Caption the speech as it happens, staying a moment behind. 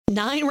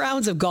9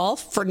 rounds of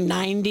golf for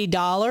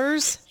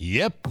 $90?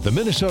 Yep, the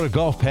Minnesota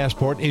Golf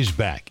Passport is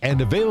back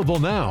and available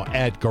now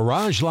at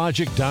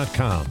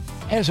GarageLogic.com.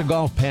 As a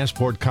Golf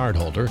Passport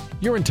cardholder,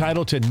 you're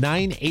entitled to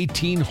 9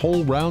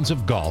 18-hole rounds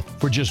of golf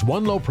for just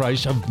one low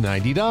price of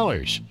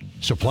 $90.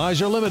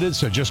 Supplies are limited,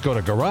 so just go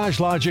to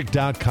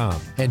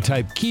GarageLogic.com and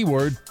type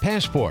keyword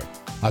passport.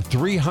 A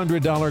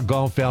 $300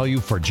 golf value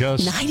for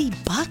just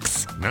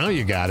 $90? Now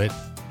you got it.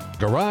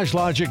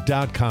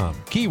 GarageLogic.com,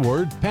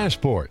 keyword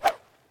passport.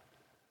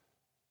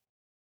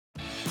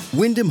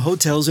 Wyndham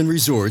Hotels and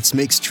Resorts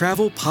makes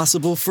travel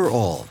possible for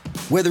all.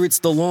 Whether it's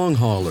the long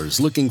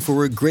haulers looking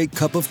for a great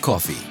cup of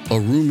coffee, a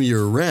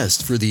roomier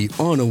rest for the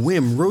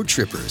on-a-whim road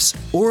trippers,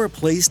 or a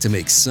place to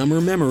make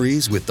summer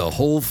memories with the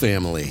whole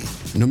family.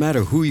 No matter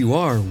who you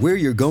are, where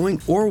you're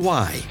going, or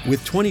why,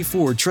 with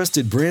 24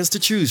 trusted brands to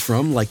choose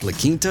from like La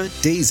Quinta,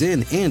 Days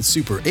Inn, and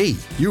Super 8,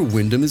 your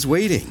Wyndham is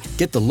waiting.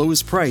 Get the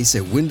lowest price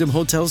at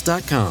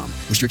WyndhamHotels.com.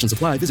 Restrictions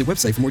apply. Visit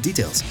website for more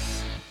details.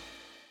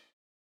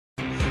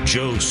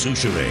 Joe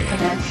Souchere.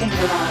 Commencing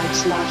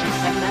Garage Logic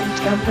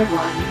segment number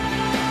 1.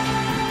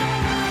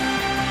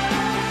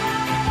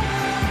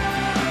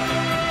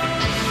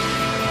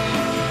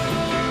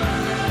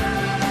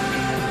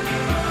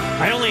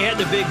 I only had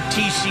the big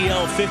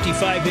TCL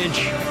 55-inch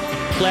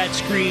flat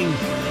screen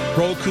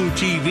Roku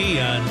TV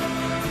on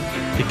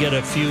to get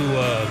a few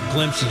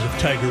glimpses of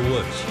Tiger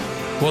Woods.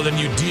 Well, then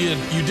you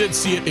did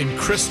see it in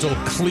crystal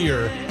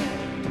clear.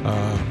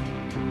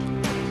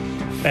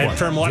 And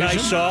from what I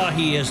saw,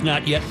 he has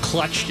not yet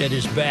clutched at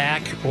his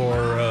back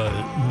or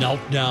knelt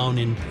down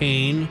in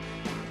pain.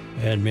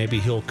 And maybe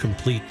he'll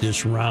complete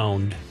this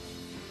round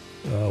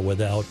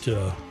without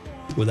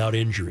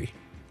injury.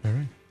 All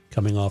right.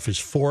 Coming off his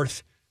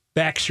 4th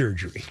back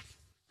surgery.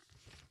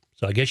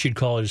 So I guess you'd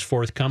call it his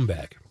 4th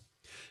comeback.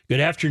 Good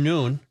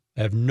afternoon.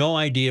 I have no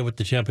idea what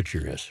the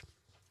temperature is.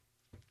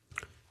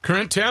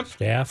 Current temp?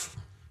 Staff?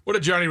 What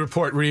did Johnny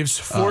report, Reeves?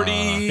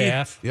 40?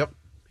 Staff? Yep.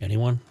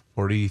 Anyone?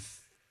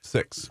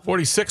 46.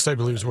 46, I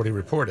believe, is what he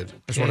reported.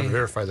 I just wanted to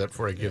verify that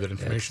before I give that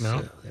information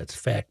out. That's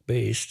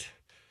fact-based.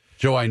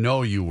 Joe, I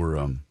know you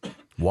were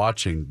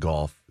watching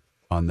golf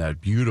on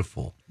that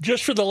beautiful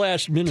Just for the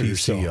last minute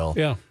TCL. or so.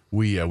 Yeah.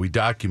 We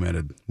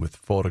documented with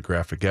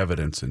photographic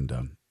evidence, and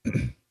we're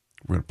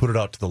going to put it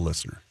out to the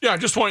listener. Yeah, I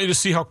just want you to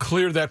see how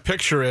clear that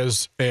picture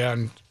is,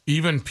 and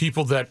even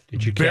people that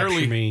Did you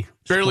capture me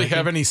barely squinting?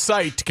 have any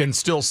sight can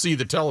still see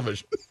the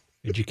television.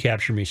 Did you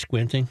capture me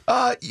squinting?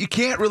 You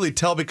can't really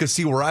tell because,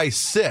 see, where I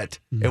sit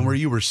and where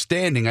you were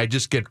standing, I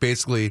just get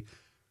basically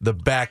the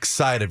back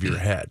side of your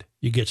head.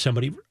 You get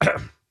somebody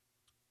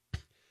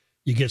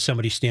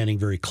standing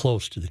very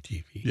close to the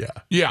TV. Yeah.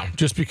 Yeah,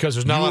 just because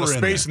there's not a You lot of were in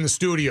space there. in the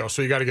studio,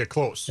 so you got to get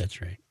close. That's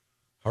right.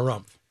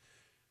 Harumph.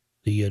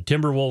 The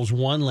Timberwolves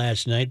won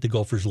last night. The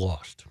Gophers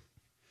lost.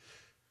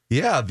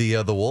 Yeah,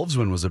 the Wolves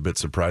win was a bit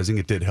surprising.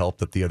 It did help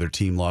that the other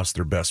team lost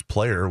their best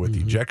player with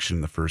ejection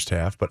in the first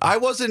half, but I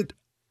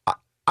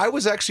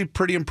was actually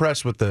pretty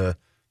impressed with the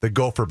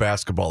Gopher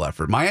basketball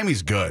effort.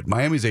 Miami's good.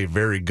 Miami's a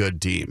very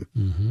good team,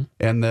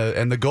 and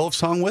the Gophers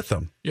hung with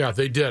them. Yeah,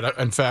 they did.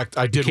 In fact,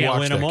 I did Can't watch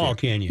win that them all,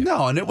 game. can you?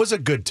 No, and it was a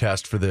good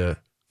test for the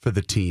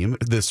team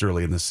this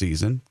early in the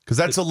season because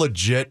that's a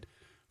legit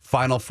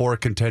Final Four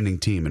contending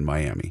team in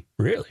Miami.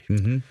 Really?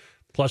 Mm-hmm.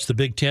 Plus, the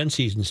Big Ten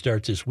season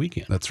starts this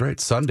weekend. That's right.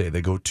 Sunday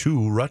they go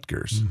to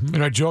Rutgers.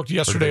 And I joked Or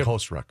yesterday they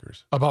host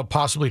Rutgers. about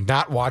possibly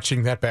not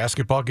watching that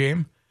basketball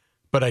game,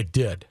 but I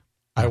did.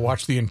 I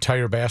watched the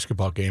entire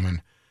basketball game,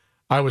 and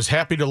I was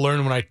happy to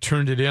learn when I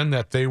turned it in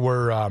that they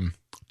were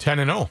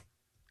 10-0. All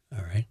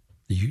right.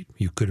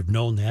 You could have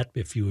known that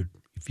if you'd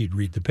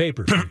read the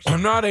paper.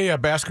 I'm not a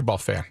basketball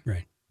fan.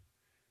 Right.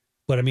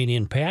 But I mean,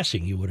 in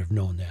passing, you would have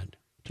known that.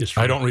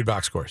 I don't read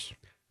box scores.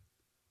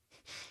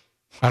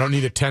 I don't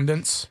need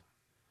attendance.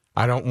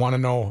 I don't want to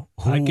know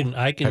who.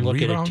 I can had look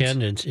rebounds. at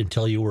attendance and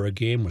tell you where a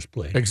game was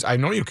played. I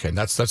know you can.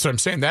 That's what I'm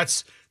saying.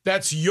 That's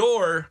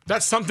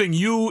something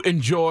you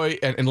enjoy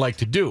and like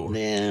to do.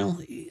 Well,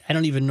 I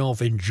don't even know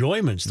if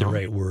enjoyment's the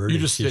right word. You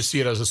It's just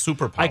see it as a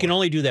superpower. I can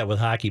only do that with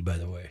hockey, by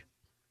the way.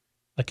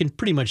 I can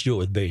pretty much do it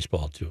with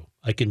baseball, too.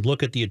 I can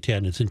look at the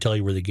attendance and tell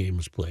you where the game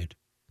was played.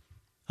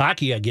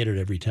 Hockey, I get it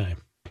every time.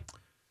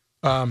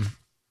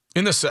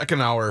 In the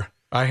second hour,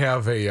 I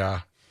have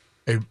a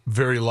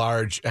very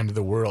large end of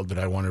the world that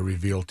I want to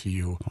reveal to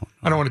you.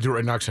 I don't want to do it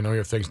right now because I know you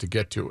have things to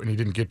get to, and you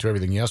didn't get to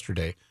everything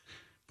yesterday.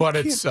 But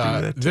it's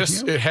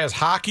it has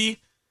hockey,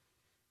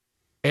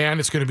 and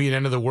it's going to be an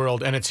end of the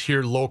world, and it's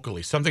here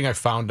locally. Something I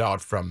found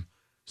out from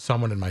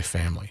someone in my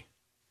family.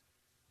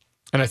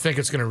 And I think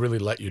it's going to really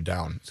let you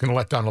down. It's going to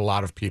let down a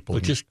lot of people.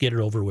 But just get it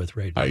over with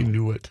right now. I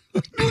knew it.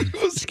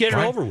 Just get it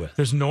over with.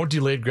 There's no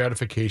delayed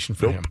gratification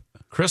for him.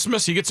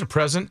 Christmas, he gets a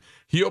present.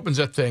 He opens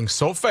that thing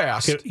so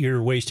fast.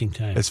 You're wasting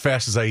time. As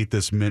fast as I eat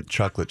this mint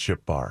chocolate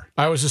chip bar.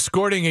 I was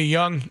escorting a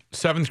young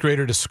 7th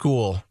grader to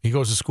school. He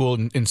goes to school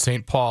in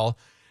St. Paul.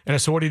 And I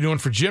said, what are you doing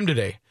for gym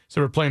today? He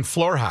said, we're playing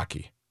floor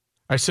hockey.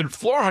 I said,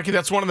 floor hockey,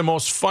 that's one of the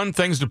most fun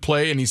things to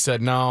play. And he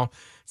said, no,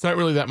 it's not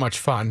really that much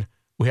fun.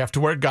 We have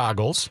to wear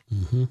goggles.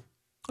 Mm-hmm.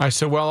 I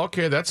said, well,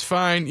 okay, that's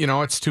fine. You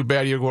know, it's too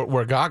bad you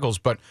wear goggles,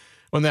 but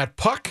when that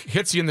puck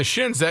hits you in the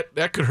shins,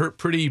 that could hurt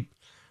pretty.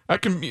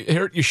 That can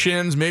hurt your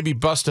shins, maybe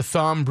bust a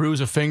thumb, bruise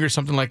a finger,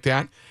 something like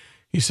that.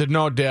 He said,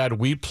 no, Dad,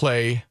 we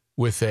play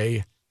with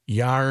a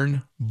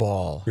yarn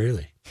ball.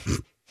 Really?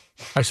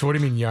 I said, what do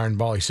you mean yarn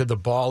ball? He said, the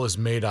ball is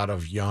made out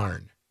of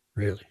yarn.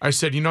 Really? I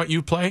said, you know what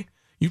you play?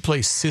 You play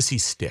sissy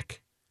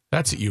stick.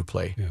 That's what you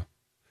play. Yeah.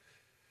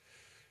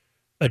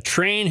 A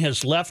train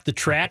has left the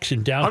tracks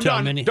in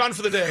downtown I'm done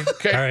for the day.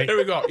 Okay, All right. There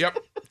we go. Yep.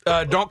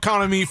 Don't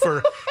count on me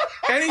for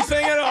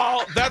anything at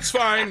all. That's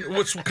fine.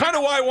 Which kind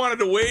of why I wanted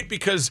to wait,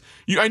 because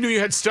I knew you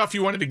had stuff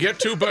you wanted to get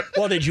to, but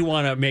Well, did you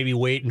want to maybe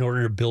wait in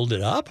order to build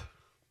it up?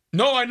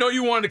 no, I know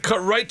you wanted to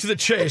cut right to the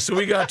chase, so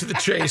we got to the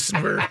chase,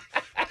 and we're.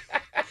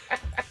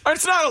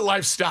 It's not a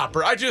life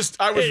stopper. I was.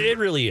 It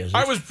really is.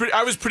 I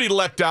was pretty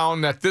let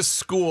down that this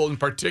school in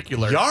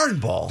particular Yarn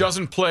ball.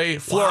 doesn't play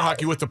floor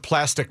hockey with a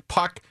plastic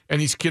puck, and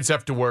these kids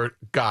have to wear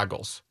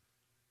goggles.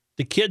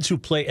 The kids who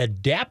play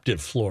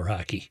adaptive floor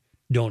hockey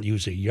don't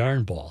use a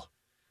yarn ball.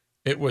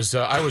 It was.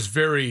 I was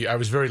very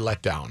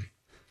let down.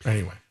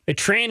 Anyway. A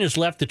train has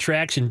left the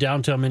tracks in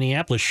downtown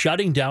Minneapolis,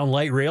 shutting down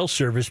light rail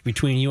service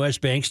between U.S.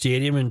 Bank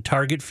Stadium and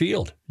Target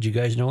Field. Did you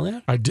guys know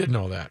that? I did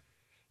know that.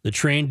 The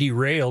train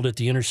derailed at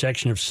the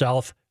intersection of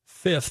South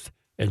 5th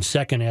and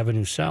 2nd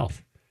Avenue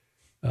South.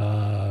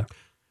 The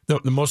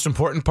most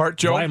important part,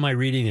 Joe. Why am I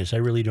reading this? I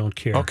really don't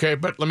care. Okay,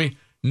 but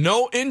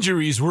no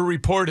injuries were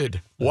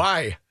reported.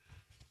 Why?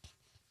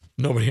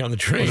 Nobody on the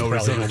train. Probably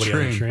nobody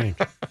on the train.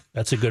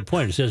 That's a good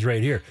point. It says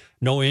right here,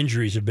 no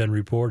injuries have been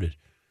reported.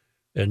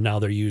 And now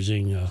they're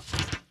using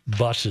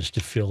buses to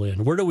fill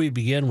in. Where do we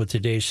begin with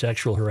today's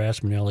sexual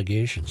harassment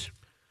allegations?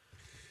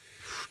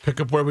 Pick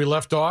up where we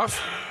left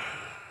off.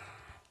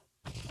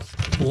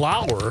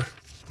 Lauer,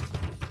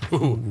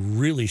 who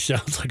really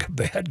sounds like a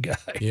bad guy.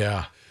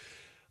 Yeah.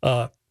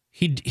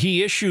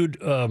 He issued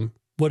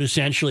what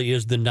essentially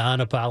is the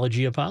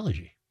non-apology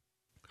apology.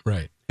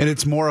 Right. And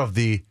it's more of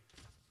the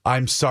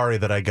I'm sorry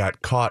that I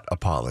got caught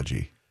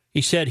apology.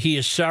 He said he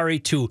is sorry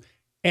to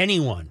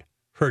anyone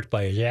hurt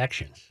by his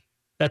actions.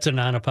 That's a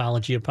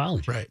non-apology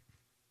apology. Right.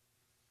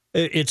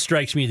 It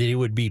strikes me that he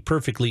would be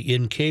perfectly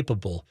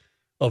incapable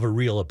of a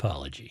real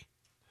apology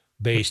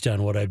based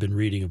on what I've been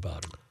reading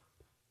about him.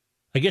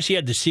 I guess he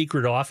had the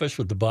secret office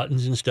with the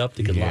buttons and stuff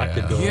that could lock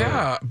the door.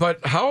 Yeah,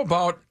 but how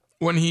about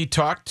when he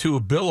talked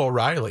to Bill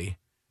O'Reilly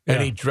and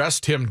Yeah. he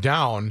dressed him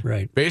down,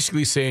 Right.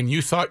 basically saying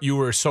you thought you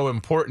were so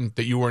important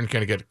that you weren't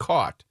going to get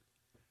caught.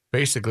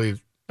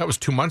 Basically, that was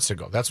 2 months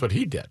ago. That's what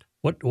he did.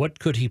 What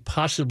could he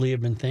possibly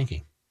have been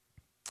thinking?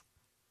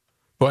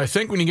 Well, I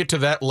think when you get to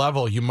that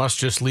level, you must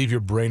just leave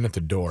your brain at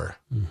the door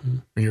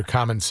and your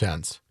common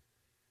sense.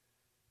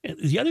 And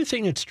the other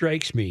thing that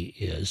strikes me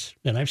is,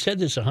 and I've said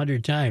this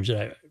 100 times,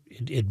 and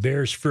it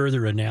bears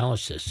further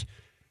analysis.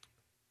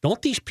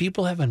 Don't these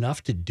people have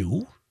enough to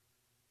do?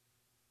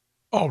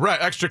 Oh, right.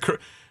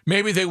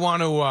 Maybe they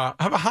want to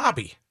have a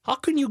hobby. How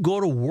can you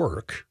go to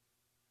work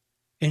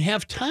and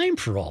have time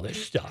for all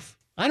this stuff?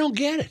 I don't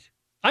get it.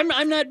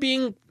 I'm not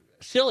being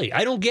silly.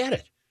 I don't get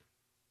it.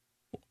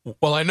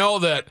 Well, I know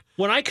that.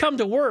 When I come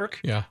to work,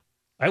 Yeah.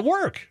 I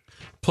work.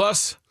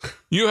 Plus,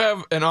 you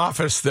have an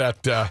office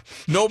that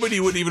nobody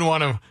would even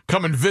want to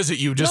come and visit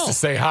you just to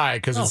say hi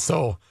because it's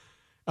so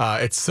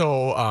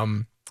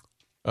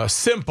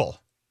simple.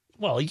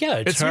 Well,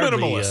 yeah, It's hardly,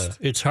 minimalist.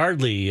 It's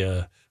hardly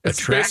It's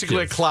attractive.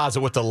 basically a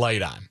closet with the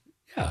light on.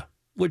 Yeah,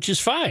 which is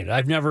fine.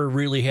 I've never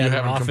really had You an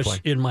haven't office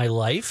complained. in my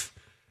life,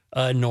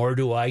 nor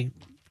do I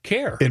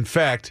care. In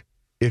fact,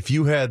 if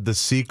you had the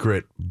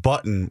secret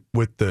button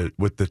with the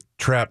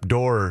trap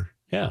door,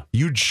 Yeah.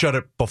 you'd shut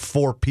it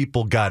before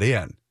people got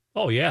in.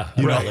 Oh, yeah.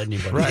 I don't let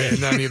anybody Right. in.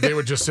 And then they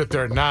would just sit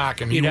there and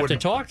knock, and You'd you have to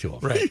wouldn't. talk to him.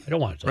 Right. I don't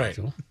want to talk Right.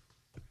 to him.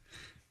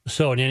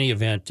 So in any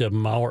event,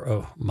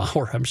 Joe.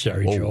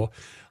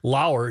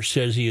 Lauer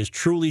says he is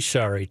truly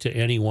sorry to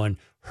anyone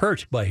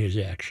hurt by his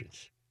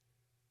actions.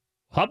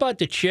 How about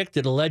the chick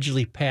that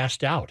allegedly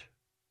passed out?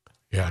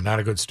 Yeah, not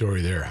a good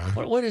story there, huh?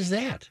 What is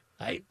that?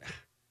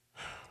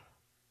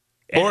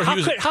 Or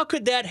How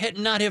could that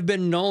not have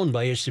been known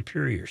by his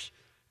superiors?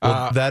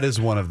 Well, that is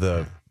one of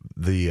the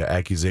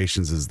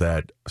accusations, is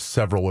that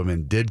several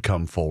women did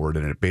come forward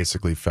and it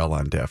basically fell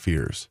on deaf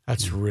ears.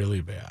 That's really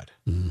bad.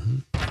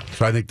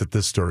 So I think that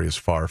this story is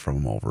far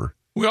from over.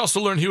 We also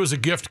learned he was a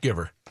gift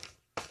giver.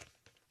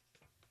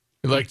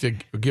 He liked to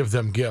give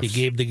them gifts.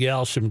 He gave the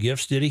gal some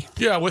gifts, did he?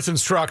 Yeah, with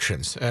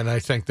instructions. And I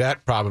think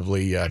that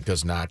probably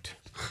does not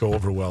go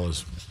over well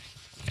as...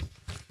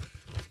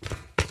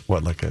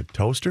 What, like a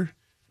toaster?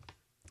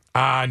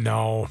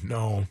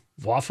 No.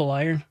 Waffle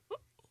iron?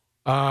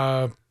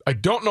 I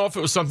don't know if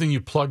it was something you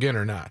plug in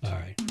or not. All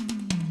right.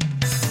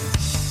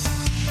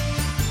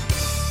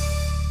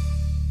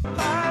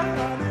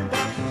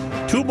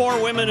 Two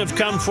more women have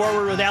come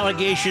forward with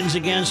allegations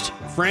against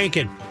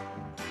Franken.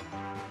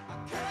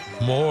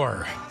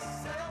 More.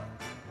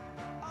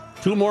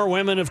 Two more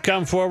women have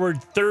come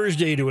forward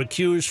Thursday to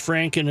accuse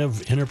Franken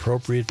of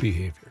inappropriate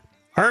behavior.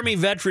 Army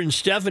veteran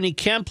Stephanie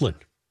Kemplin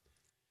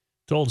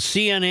told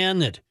CNN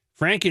that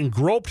Franken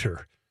groped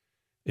her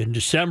in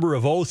December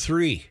of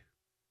 2003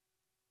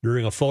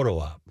 during a photo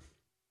op.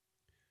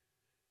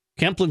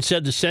 Kemplin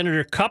said the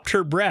senator cupped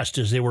her breast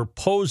as they were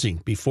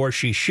posing before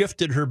she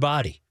shifted her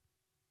body.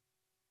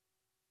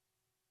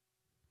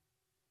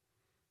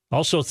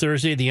 Also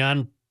Thursday, the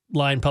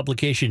online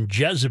publication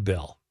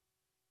Jezebel,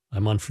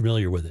 I'm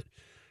unfamiliar with it,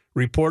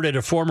 reported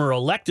a former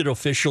elected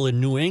official in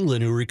New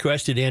England who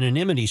requested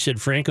anonymity said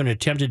Franken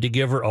attempted to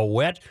give her a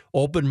wet,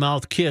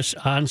 open-mouthed kiss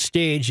on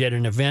stage at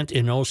an event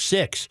in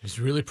 2006. He's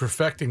really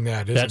perfecting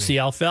that, isn't That's he? the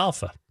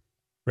alfalfa,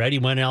 right? He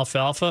went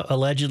alfalfa,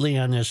 allegedly,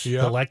 on this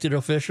elected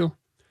official.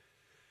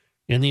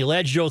 In the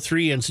alleged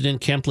 2003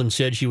 incident, Kemplin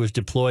said she was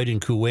deployed in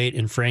Kuwait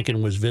and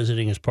Franken was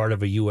visiting as part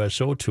of a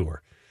USO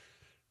tour.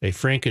 A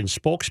Franken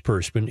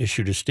spokesperson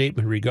issued a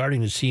statement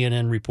regarding the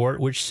CNN report,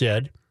 which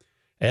said,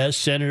 as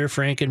Senator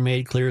Franken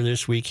made clear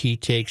this week, he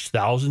takes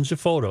thousands of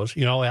photos.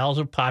 You know, Al's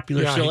a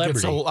popular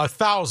celebrity. He gets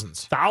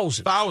thousands.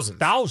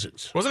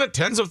 Thousands. Wasn't it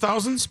tens of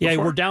thousands before?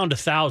 Yeah, we're down to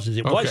thousands.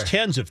 It was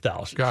tens of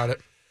thousands. Got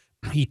it.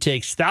 He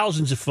takes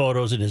thousands of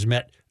photos and has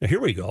met, here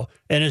we go,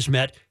 and has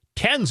met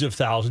tens of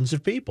thousands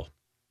of people.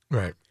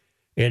 Right.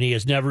 And he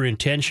has never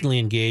intentionally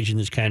engaged in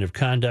this kind of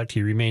conduct.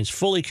 He remains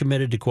fully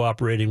committed to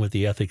cooperating with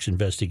the ethics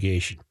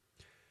investigation.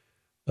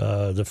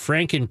 The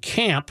Franken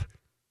camp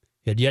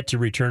had yet to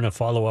return a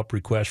follow-up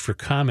request for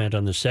comment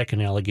on the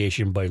second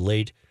allegation by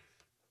late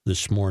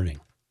this morning.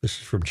 This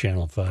is from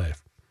Channel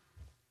 5.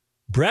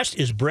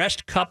 Is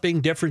breast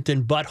cupping different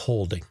than butt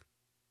holding?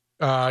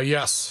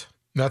 Yes.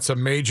 That's a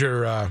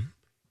major,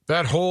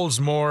 that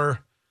holds more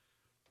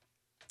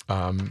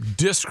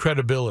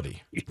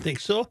discredibility. You think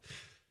so?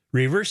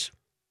 Reavers?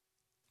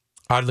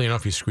 Oddly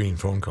enough, he's screening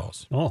phone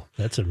calls. Oh,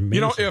 that's amazing.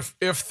 You know,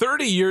 if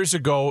 30 years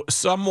ago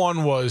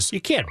someone was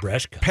you can't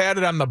breast cup.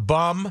 Patted on the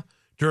bum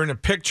during a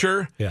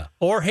picture,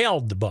 or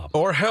held the bum,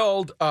 or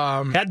held,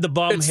 had the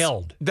bum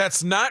held.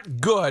 That's not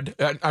good.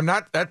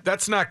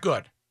 That's not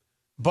good,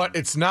 but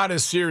it's not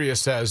as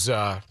serious as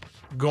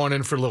going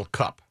in for a little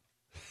cup.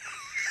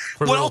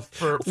 For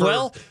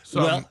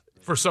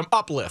some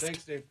uplift.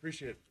 Thanks, Dave.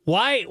 Appreciate it.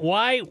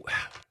 Why?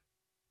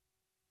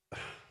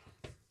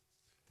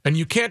 And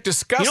you can't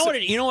discuss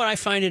it. You know what I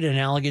find it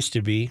analogous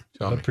to be,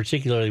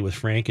 particularly with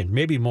Franken.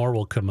 Maybe more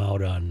will come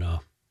out on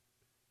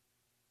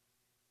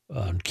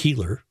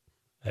Keeler,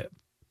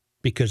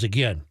 because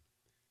again,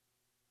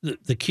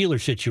 the Keeler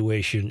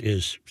situation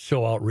is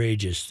so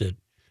outrageous that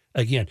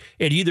again,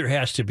 it either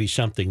has to be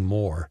something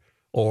more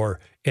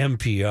or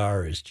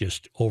NPR is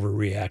just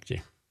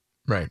overreacting.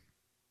 Right.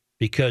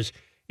 Because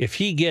if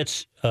he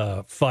gets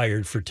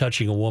fired for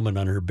touching a woman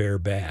on her bare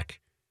back,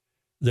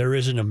 there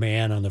isn't a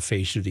man on the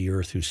face of the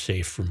earth who's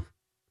safe from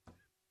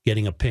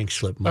getting a pink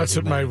slip. That's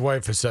what my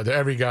wife has said.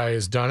 Every guy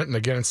has done it, and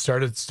again, it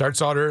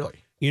starts out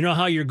early. You know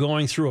how you're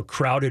going through a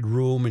crowded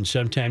room, and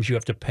sometimes you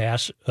have to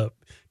pass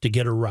to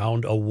get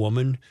around a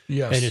woman?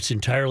 Yes. And it's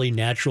entirely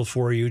natural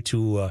for you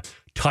to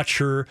touch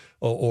her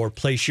or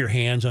place your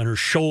hands on her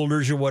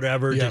shoulders or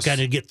whatever to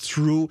kind of get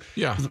through.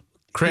 Yeah,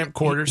 cramped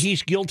quarters.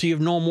 He's guilty of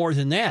no more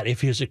than that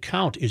if his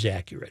account is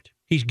accurate.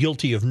 He's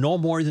guilty of no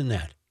more than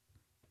that.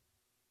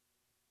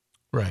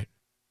 Right.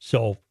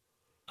 So,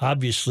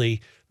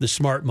 obviously, the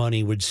smart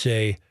money would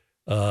say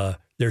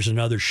there's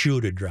another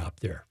shoe to drop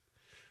there.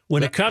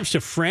 When it comes to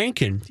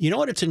Franken, you know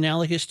what it's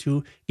analogous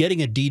to?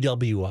 Getting a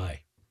DWI.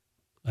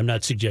 I'm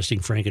not suggesting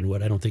Franken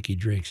would. I don't think he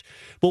drinks.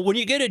 But when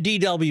you get a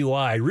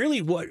DWI,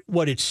 really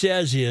what it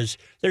says is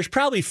there's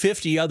probably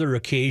 50 other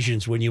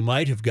occasions when you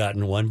might have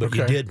gotten one, but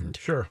you didn't.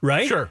 Sure.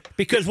 Right? Sure.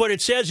 Because what it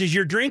says is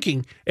you're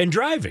drinking and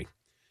driving.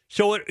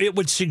 So it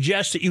would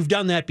suggest that you've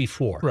done that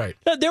before. Right.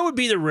 Now, there would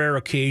be the rare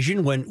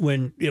occasion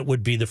when it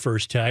would be the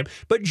first time.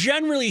 But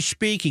generally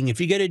speaking,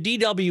 if you get a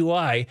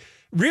DWI,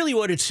 really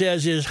what it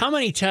says is how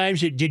many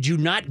times did you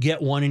not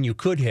get one and you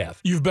could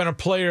have? You've been a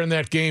player in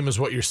that game is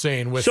what you're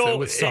saying with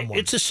someone.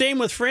 It's the same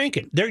with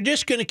Franken. They're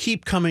just going to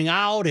keep coming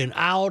out and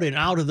out and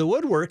out of the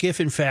woodwork if,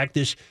 in fact,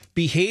 this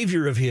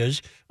behavior of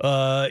his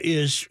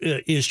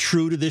is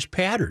true to this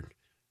pattern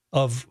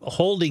of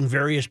holding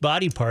various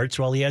body parts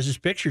while he has his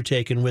picture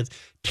taken with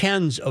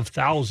tens of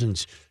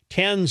thousands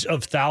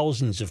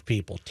of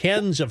people,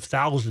 tens of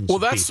thousands of people.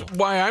 Well, that's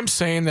why I'm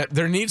saying that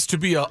there needs to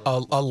be a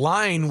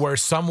line where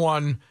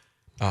someone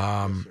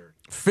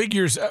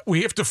figures,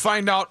 we have to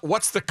find out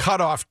what's the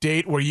cutoff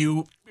date where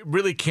you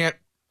really can't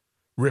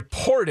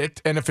report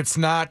it. And if it's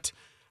not,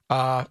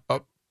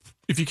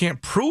 if you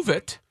can't prove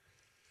it,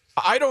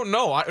 I don't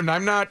know.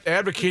 I'm not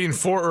advocating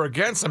for or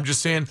against. I'm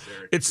just saying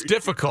it's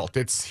difficult.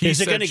 It's he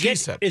said, she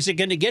said. Is it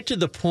going to get to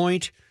the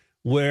point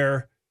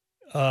where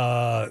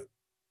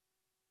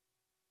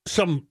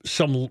some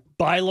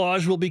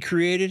bylaws will be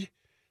created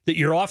that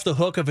you're off the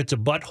hook if it's a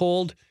butt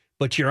hold,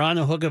 but you're on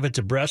the hook if it's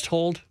a breast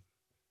hold?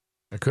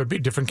 It could be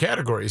different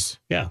categories.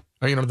 Yeah.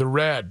 The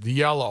red, the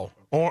yellow,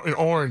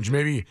 orange,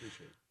 maybe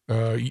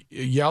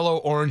yellow,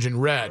 orange,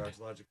 and red.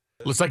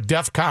 It's like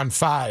DEFCON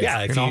 5.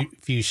 Yeah,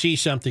 if you see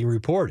something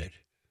reported.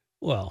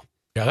 Well.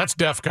 Yeah, that's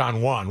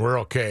DEFCON 1. We're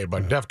okay.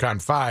 But DEFCON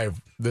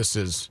 5, this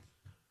is.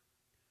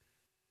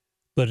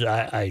 But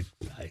I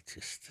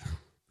just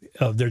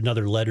there's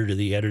another letter to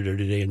the editor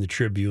today in the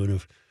Tribune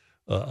of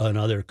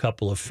another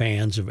couple of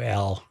fans of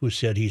Al who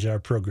said he's our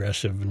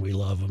progressive and we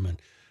love him.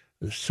 And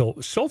so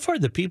far,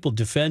 the people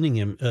defending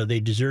him, they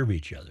deserve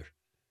each other.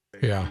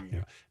 Yeah.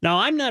 Now,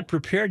 I'm not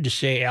prepared to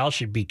say Al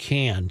should be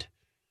canned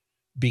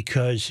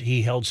because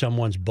he held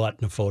someone's butt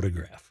in a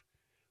photograph.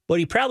 But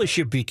he probably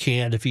should be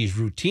canned if he's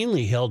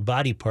routinely held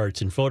body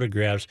parts in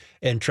photographs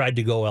and tried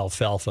to go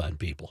alfalfa on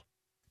people.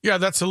 Yeah,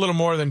 that's a little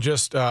more than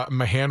just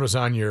my hand was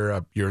on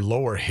your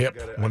lower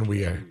hip when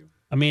we.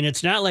 I mean,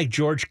 it's not like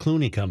George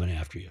Clooney coming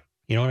after you.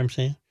 You know what I'm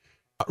saying?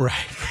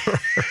 Right,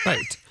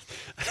 right.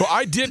 Well,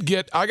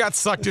 I got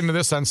sucked into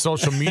this on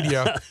social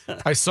media.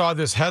 I saw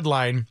this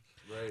headline.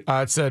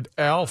 It said,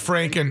 Al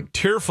Franken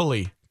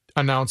tearfully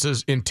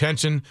announces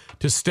intention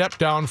to step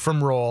down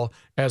from role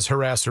as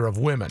harasser of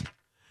women.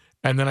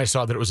 And then I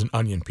saw that it was an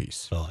Onion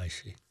piece. Oh, I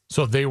see.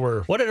 So they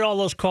were. What did all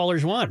those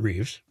callers want,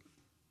 Reeves?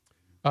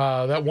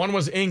 That one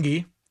was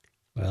Ingy.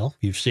 Well,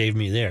 you've saved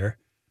me there.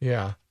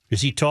 Yeah.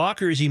 Does he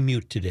talk or is he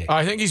mute today?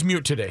 I think he's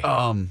mute today.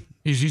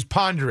 He's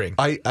pondering.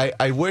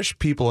 I wish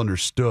people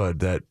understood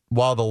that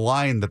while the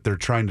line that they're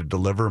trying to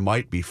deliver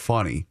might be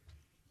funny,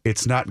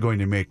 it's not going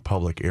to make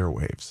public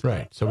airwaves.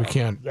 Right. So we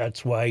can't.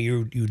 That's why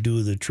you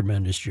do the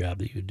tremendous job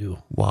that you do.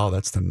 Wow,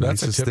 that's the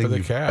That's nicest a tip thing of the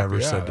you've cap. ever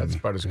Yeah, said to that's me.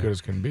 about as good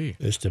as can be.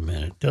 Just a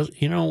minute.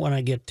 When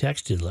I get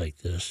texted like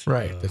this.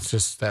 Right.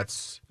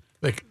 That's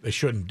they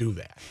shouldn't do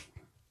that.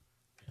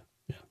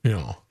 You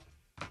know.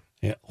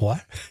 Yeah.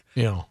 What?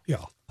 You know.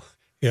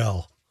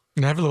 Yeah.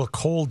 And I have a little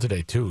cold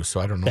today too, so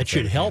I don't know. That if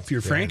should help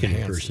your that Franken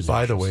enhances impersonation.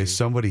 By the way,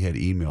 somebody had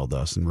emailed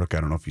us, and Rook,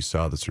 I don't know if you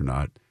saw this or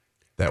not,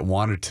 that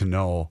wanted to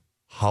know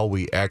how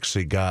we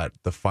actually got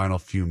the final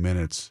few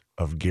minutes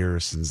of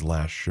Garrison's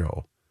last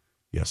show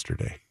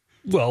yesterday.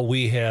 Well,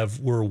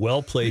 we're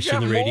well placed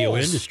in the radio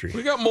industry.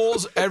 We got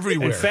moles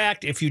everywhere. In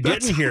fact, if you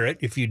didn't hear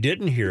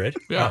it,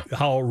 Yeah.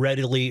 how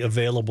readily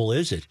available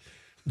is it?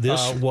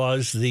 This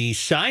was the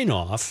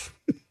sign-off.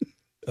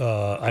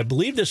 I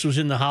believe this was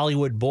in the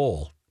Hollywood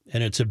Bowl,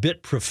 and it's a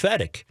bit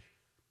prophetic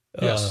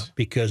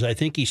because I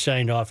think he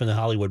signed off in the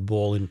Hollywood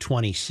Bowl in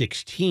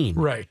 2016.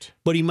 Right.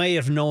 But he may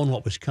have known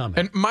what was coming.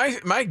 And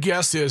my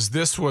guess is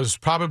this was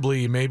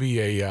probably maybe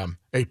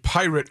a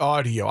pirate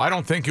audio. I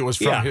don't think it was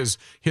from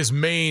his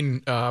main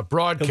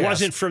broadcast. It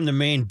wasn't from the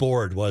main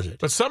board, was it?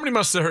 But somebody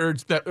must have heard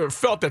that, or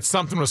felt that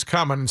something was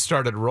coming and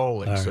started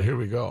rolling. All so right. Here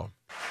we go.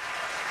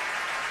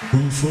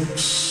 Well,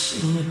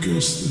 folks, I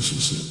guess this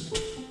is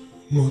it.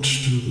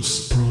 Much to the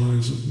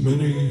surprise of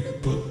many,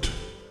 but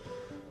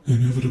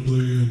inevitably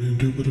and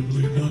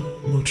indubitably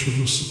not much of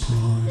a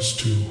surprise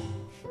to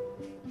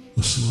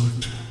a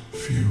select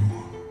few.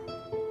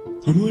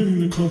 I'm leaving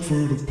the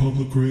comfort of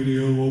public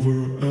radio over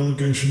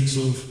allegations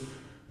of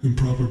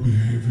improper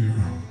behavior.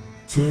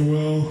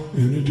 Farewell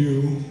and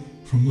adieu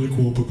from Lake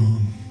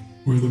Wobegon,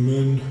 where the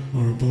men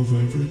are above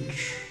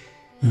average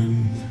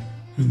and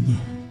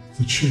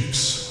the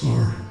chicks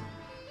are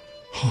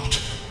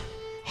hot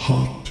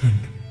and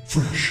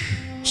fresh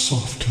and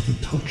soft to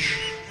the touch,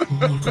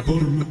 like a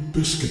buttermilk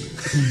biscuit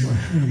in my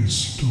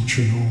hands, don't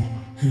you know?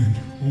 And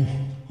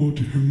oh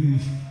dear.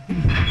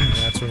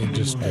 That's when he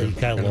just He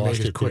kind of lost made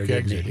his it quick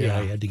there, didn't exit. he?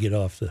 Yeah, he had to get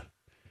off the.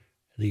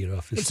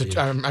 Stage.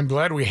 I'm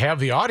glad we have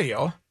the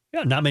audio.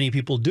 Yeah, not many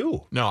people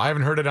do. No, I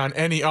haven't heard it on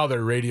any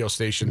other radio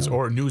stations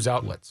or news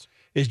outlets.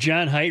 Is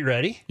John Haidt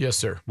ready Yes,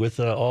 sir. with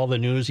all the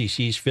news he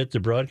sees fit to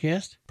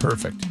broadcast?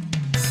 Perfect.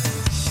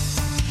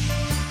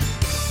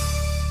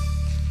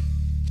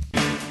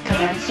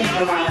 Commencing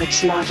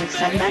Garage Logic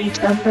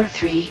segment number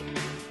 3.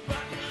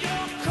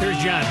 Here's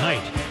John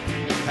Haidt.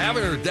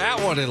 Haven't heard that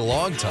one in a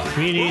long time.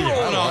 Me neither.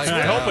 I like And I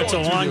that hope it's a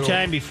one. long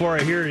time before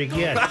I hear it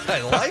again.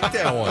 I like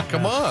that one.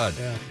 Come on.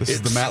 This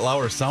is the Matt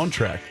Lauer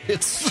soundtrack.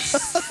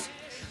 It's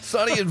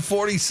sunny and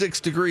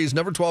 46 degrees.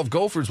 Number 12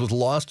 Gophers was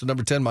lost to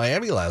number 10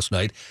 Miami last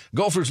night.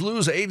 Gophers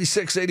lose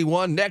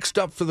 86-81. Next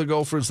up for the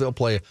Gophers, they'll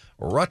play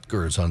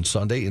Rutgers on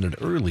Sunday in an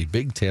early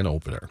Big Ten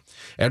opener.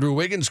 Andrew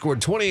Wiggins scored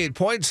 28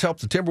 points,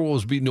 helped the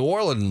Timberwolves beat New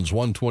Orleans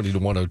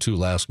 120-102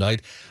 last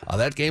night.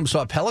 That game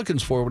saw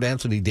Pelicans forward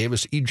Anthony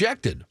Davis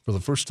ejected for the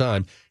first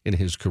time in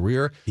his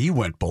career. He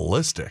went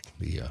ballistic.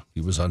 He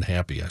was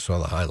unhappy. I saw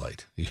the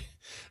highlight. The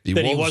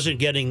That he Wolves- wasn't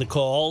getting the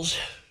calls.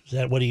 Is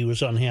that what he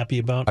was unhappy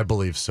about? I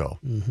believe so.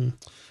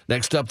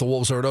 Next up, the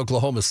Wolves are at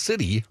Oklahoma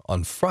City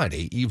on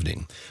Friday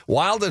evening.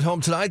 Wild at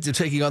home tonight. They're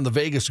taking on the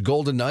Vegas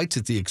Golden Knights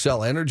at the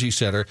Xcel Energy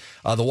Center.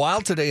 The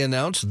Wild today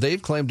announced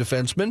they've claimed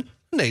defenseman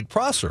Nate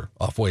Prosser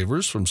off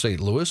waivers from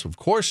St. Louis. Of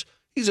course,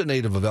 he's a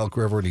native of Elk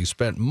River, and he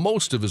spent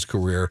most of his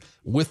career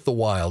with the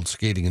Wild,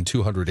 skating in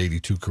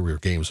 282 career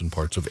games and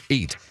parts of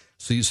 8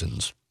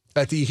 seasons.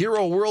 At the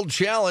Hero World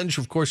Challenge,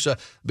 of course,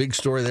 big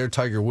story there.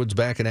 Tiger Woods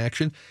back in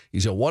action.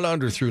 He's at 1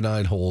 under through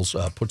 9 holes,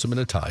 puts him in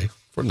a tie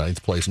for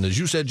 9th place. And as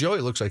you said, Joey,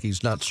 it looks like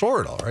he's not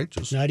sore at all, right?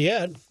 Just Not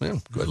yet. yeah,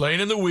 good. Laying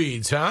in the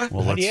weeds, huh?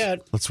 Well, Not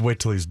yet. let's wait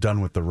till he's done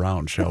with the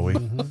round, shall we?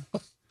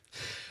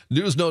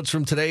 News notes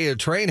from today. A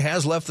train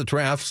has left the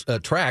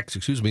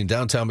tracks in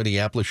downtown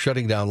Minneapolis,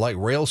 shutting down light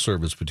rail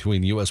service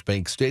between U.S.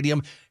 Bank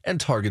Stadium and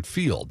Target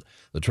Field.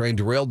 The train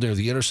derailed near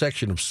the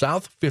intersection of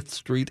South 5th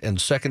Street and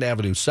 2nd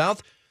Avenue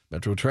South.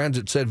 Metro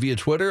Transit said via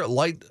Twitter,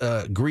 light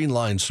Green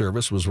Line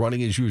service was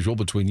running as usual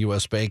between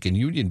U.S. Bank and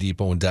Union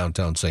Depot in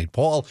downtown St.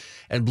 Paul,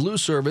 and Blue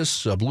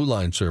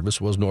Line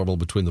service was normal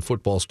between the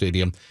football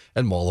stadium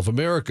and Mall of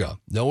America.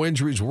 No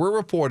injuries were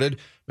reported.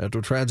 Metro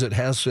Transit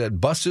has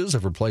said buses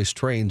have replaced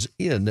trains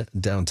in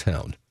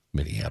downtown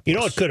Minneapolis. You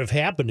know what could have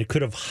happened? It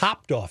could have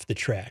hopped off the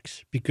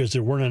tracks because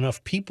there weren't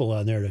enough people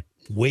on there to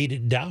weight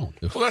it down.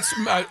 Well,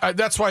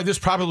 that's why this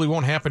probably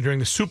won't happen during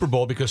the Super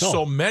Bowl because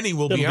so many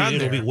will be on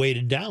there. It'll be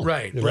weighted down.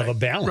 Right. It'll have a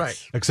balance.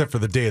 Right. Except for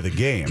the day of the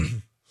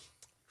game.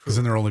 Because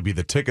then there'll only be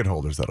the ticket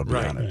holders that'll be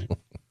on it. Right.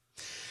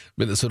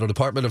 Minnesota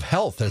Department of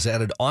Health has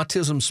added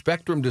autism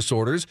spectrum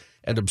disorders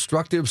and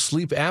obstructive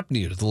sleep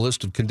apnea to the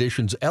list of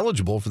conditions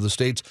eligible for the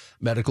state's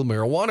medical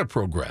marijuana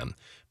program.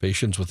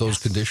 Patients with those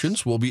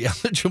conditions will be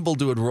eligible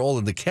to enroll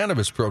in the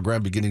cannabis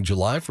program beginning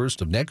July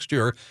 1st of next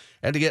year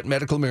and to get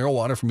medical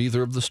marijuana from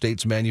either of the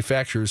state's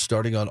manufacturers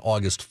starting on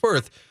August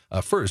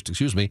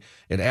 1st.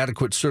 An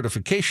adequate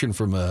certification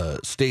from a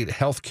state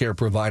health care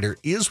provider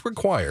is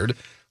required.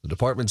 The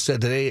department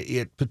said today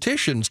it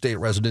petitioned state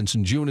residents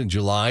in June and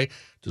July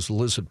to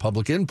solicit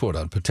public input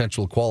on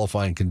potential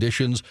qualifying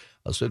conditions.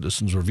 A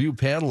citizens review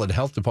panel and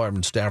health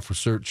department staff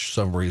research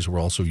summaries were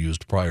also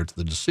used prior to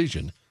the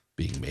decision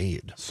being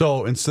made.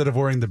 So instead of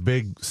wearing the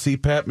big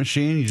CPAP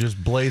machine, you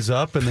just blaze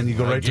up and then you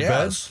go right to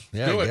bed?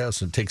 Yeah, I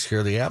guess. It takes care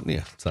of the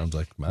apnea, it sounds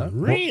like.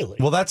 Really?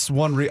 Well, that's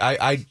one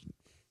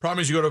Problem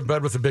is you go to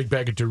bed with a big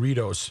bag of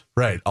Doritos.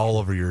 Right, all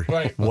over your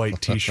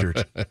white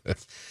T-shirt.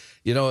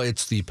 You know,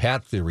 it's the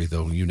Pat theory,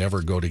 though. You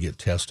never go to get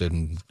tested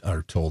and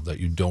are told that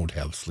you don't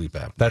have sleep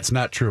apnea. That's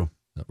not true.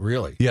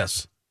 Really?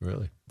 Yes.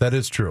 Really? That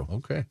is true.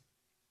 Okay.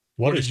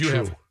 What did you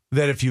have?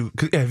 That have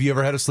you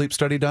ever had a sleep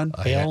study done?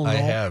 I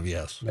have,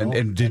 yes. No,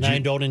 and I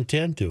don't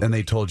intend to. And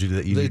they told you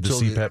that you need the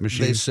CPAP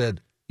machine? They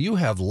said, you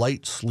have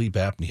light sleep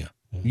apnea.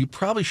 You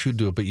probably should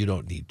do it, but you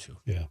don't need to.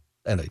 Yeah.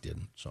 And I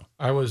didn't. So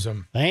I was I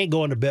ain't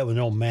going to bed with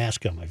no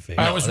mask on my face.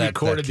 I was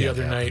recorded the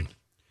other night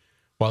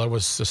while I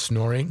was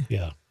snoring.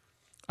 Yeah.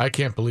 I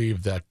can't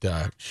believe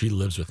that she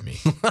lives with me.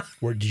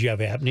 Where did you have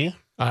apnea?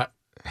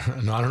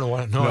 No, I don't know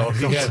what. No,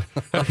 he had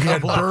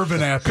bourbon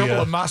apnea. A couple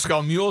of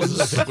Moscow mules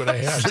is I think what I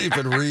had.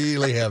 Sleeping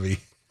really heavy.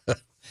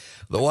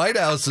 The White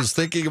House is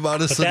thinking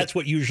about us. But that's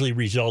what usually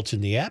results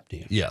in the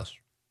apnea. Yes.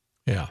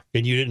 Yeah.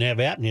 And you didn't have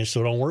apnea,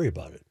 so don't worry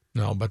about it.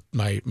 No, but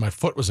my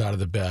foot was out of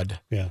the bed.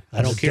 Yeah,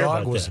 I don't care about that.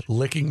 The dog was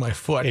licking my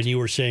foot. And you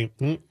were saying,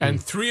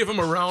 and three of them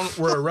were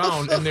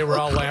around, and they were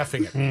all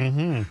laughing at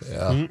me.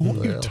 Yeah.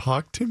 Won't you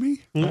talk to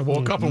me? I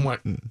woke up and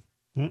went,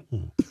 went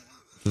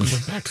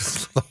back to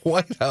sleep. The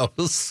White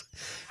House.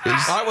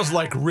 I was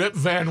like Rip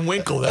Van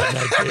Winkle that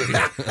night,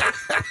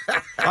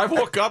 baby. I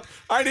woke up,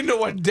 I didn't know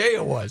what day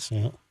it was.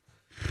 Yeah.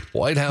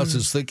 White House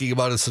is thinking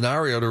about a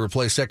scenario to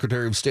replace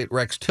Secretary of State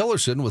Rex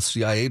Tillerson with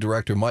CIA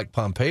Director Mike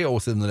Pompeo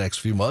within the next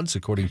few months,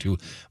 according to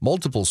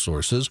multiple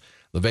sources.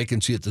 The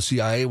vacancy at the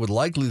CIA would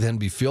likely then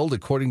be filled,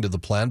 according to the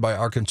plan, by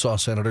Arkansas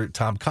Senator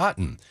Tom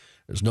Cotton.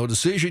 There's no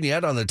decision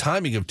yet on the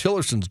timing of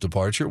Tillerson's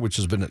departure, which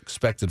has been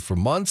expected for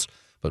months,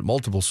 but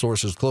multiple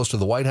sources close to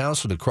the White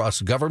House and across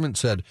the government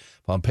said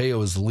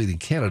Pompeo is the leading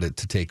candidate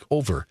to take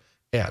over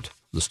at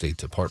the State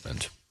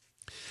Department.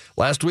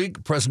 Last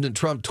week, President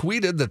Trump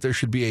tweeted that there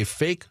should be a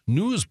fake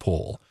news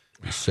poll.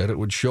 He said it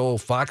would show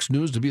Fox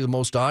News to be the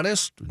most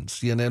honest and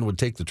CNN would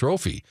take the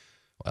trophy.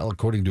 Well,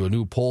 according to a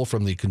new poll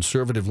from the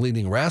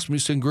conservative-leaning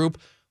Rasmussen Group,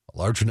 a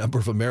larger number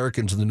of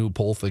Americans in the new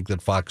poll think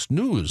that Fox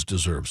News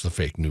deserves the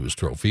fake news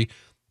trophy.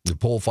 The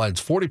poll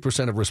finds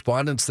 40% of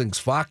respondents thinks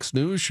Fox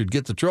News should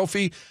get the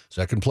trophy.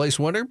 Second place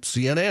winner,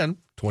 CNN,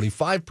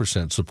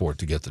 25% support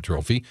to get the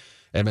trophy.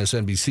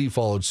 MSNBC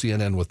followed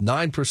CNN with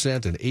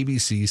 9%, and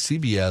ABC,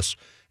 CBS,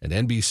 and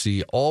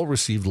NBC all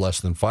received less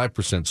than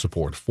 5%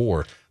 support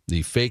for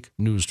the fake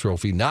news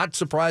trophy. Not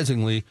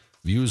surprisingly,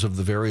 views of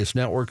the various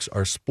networks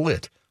are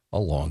split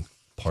along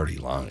party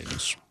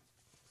lines.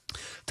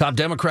 Top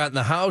Democrat in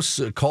the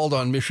House called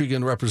on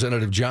Michigan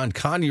Representative John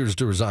Conyers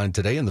to resign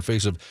today in the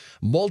face of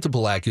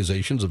multiple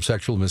accusations of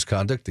sexual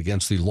misconduct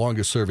against the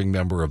longest-serving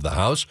member of the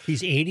House.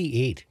 He's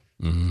 88.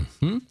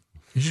 Mm-hmm.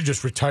 You should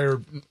just retire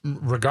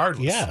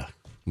regardless. Yeah.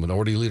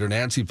 Minority Leader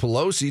Nancy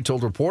Pelosi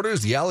told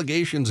reporters the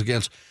allegations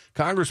against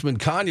Congressman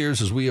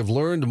Conyers, as we have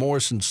learned more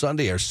since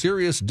Sunday, are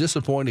serious,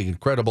 disappointing, and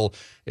credible.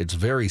 It's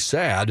very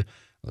sad.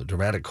 The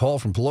dramatic call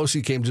from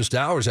Pelosi came just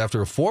hours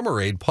after a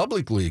former aide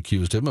publicly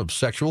accused him of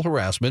sexual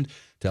harassment,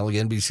 telling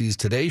NBC's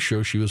Today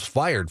Show she was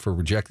fired for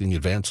rejecting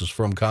advances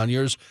from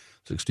Conyers.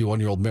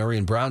 61-year-old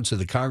Marion Brown said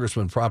the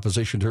congressman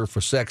propositioned her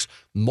for sex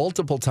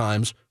multiple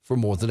times for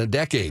more than a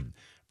decade.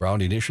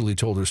 Brown initially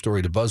told her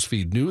story to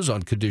BuzzFeed News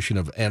on condition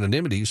of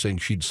anonymity, saying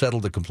she'd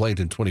settled a complaint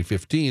in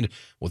 2015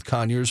 with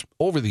Conyers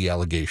over the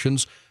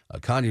allegations.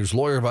 Conyers'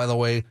 lawyer, by the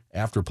way,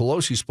 after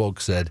Pelosi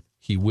spoke, said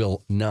he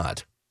will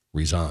not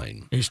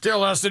resign. He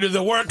still has to do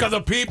the work of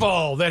the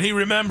people that he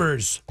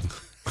remembers.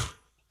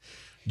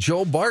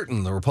 Joe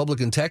Barton, the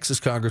Republican Texas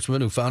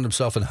congressman who found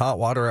himself in hot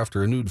water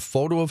after a nude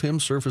photo of him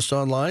surfaced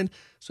online,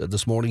 said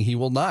this morning he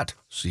will not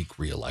seek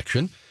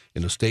re-election.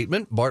 In a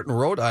statement, Barton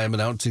wrote, "I am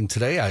announcing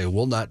today I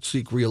will not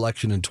seek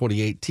re-election in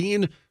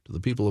 2018. To the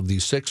people of the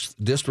 6th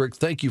District,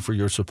 thank you for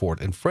your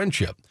support and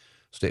friendship."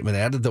 Statement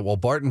added that while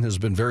Barton has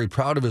been very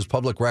proud of his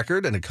public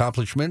record and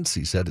accomplishments,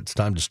 he said it's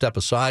time to step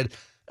aside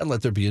and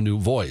let there be a new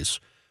voice.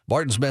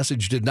 Barton's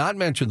message did not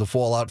mention the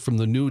fallout from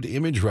the nude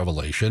image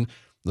revelation.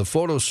 The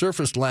photo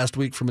surfaced last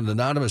week from an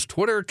anonymous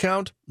Twitter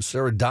account.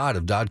 Sarah Dodd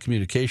of Dodd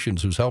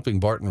Communications, who's helping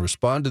Barton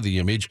respond to the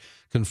image,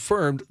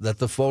 confirmed that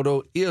the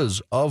photo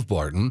is of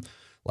Barton.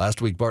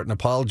 Last week, Barton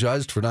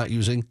apologized for not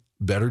using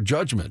better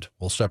judgment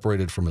while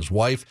separated from his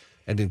wife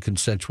and in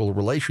consensual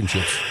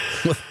relationships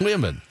with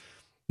women.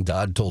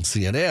 Dodd told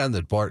CNN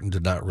that Barton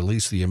did not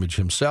release the image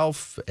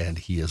himself, and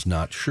he is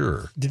not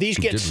sure. Do these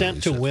who get did sent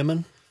release to it.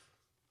 women?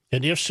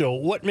 And if so,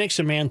 what makes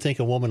a man think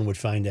a woman would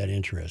find that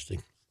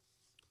interesting?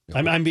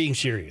 I'm being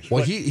serious.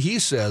 Well, What- he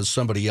says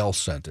somebody else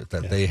sent it,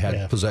 that they had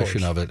yeah, of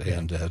possession course. of it,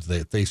 and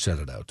they sent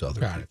it out to other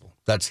people.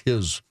 That's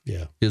his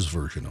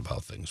version of how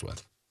things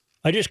went.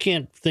 I just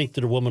can't think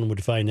that a woman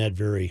would find that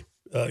very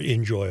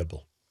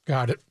enjoyable.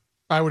 Got it.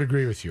 I would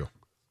agree with you.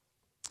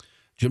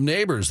 Jim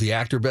Nabors, the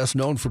actor best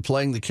known for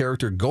playing the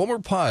character Gomer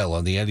Pyle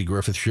on the Andy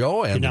Griffith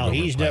Show, and Now, the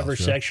Gomer he's Pyle never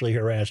Show, sexually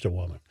harassed a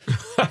woman.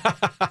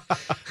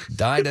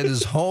 died at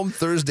his home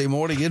Thursday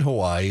morning in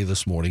Hawaii.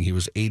 This morning, he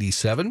was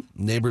 87.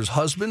 Nabors'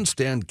 husband,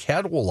 Stan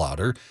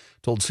Cadwallader,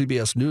 told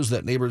CBS News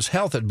that Nabors'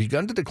 health had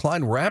begun to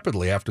decline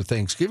rapidly after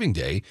Thanksgiving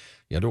Day.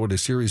 He underwent a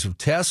series of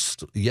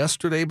tests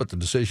yesterday, but the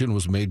decision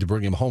was made to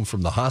bring him home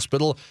from the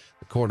hospital.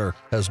 The coroner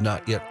has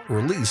not yet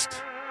released.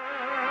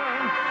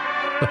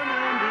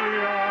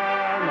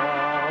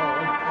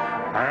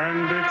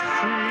 And it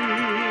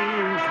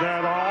seems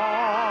that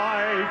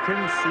I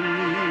can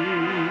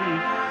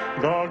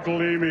see the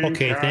gleaming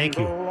Okay, thank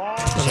you.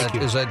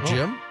 Is that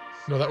Jim?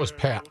 No, that was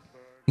Pat.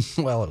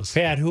 Well, it was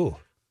Pat who?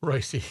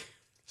 Ricey.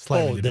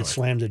 That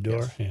slammed the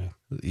door? Yes.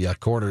 Yeah. Yeah,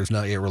 coroner has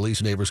not yet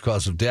released Nabors'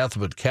 cause of death,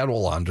 but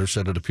Cadwallader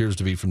said it appears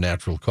to be from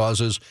natural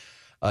causes.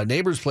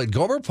 Nabors played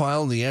Gomer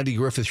Pyle in the Andy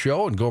Griffith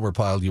Show and Gomer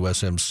Pyle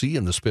USMC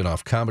in the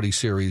spin-off comedy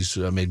series.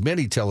 Made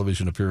many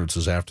television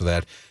appearances after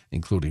that,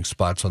 including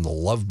spots on The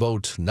Love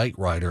Boat, Knight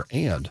Rider,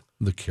 and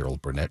The Carol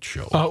Burnett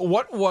Show.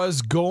 What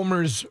was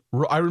Gomer's...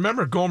 I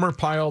remember Gomer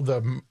Pyle,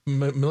 the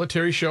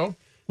military show.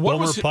 What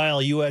Gomer was it? Pyle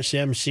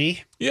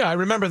USMC? Yeah, I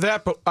remember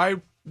that, but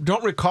I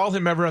don't recall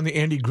him ever on the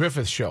Andy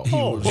Griffith Show. He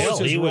What was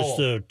his he was role?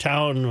 the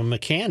town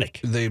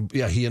mechanic.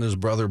 He and his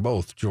brother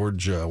both,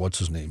 George, what's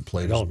his name,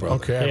 played his brother.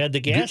 Okay. They had the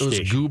gas It was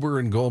station. Goober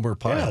and Gomer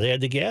Pyle. Yeah, they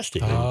had the gas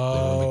station. They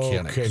were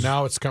mechanics. Okay,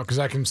 now it's because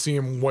I can see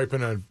him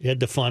wiping a... They had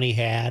the funny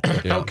hat.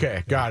 Yeah.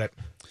 Okay, got it.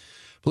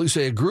 Police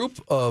say a group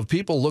of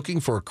people looking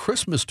for a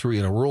Christmas tree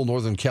in a rural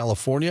Northern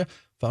California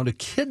found a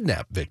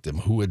kidnap victim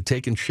who had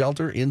taken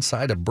shelter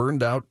inside a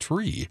burned-out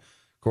tree.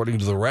 According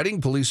to the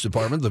Redding Police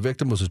Department, the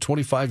victim was a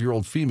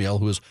 25-year-old female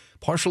who was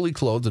partially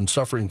clothed and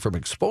suffering from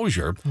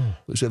exposure.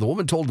 They say the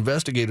woman told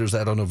investigators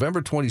that on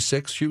November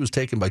 26th, she was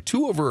taken by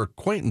two of her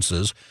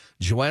acquaintances,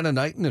 Joanna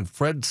Knighton and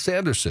Fred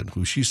Sanderson,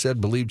 who she said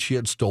believed she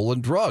had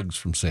stolen drugs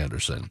from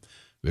Sanderson.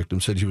 The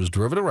victim said she was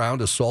driven around,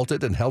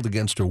 assaulted, and held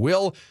against her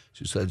will.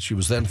 She said she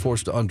was then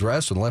forced to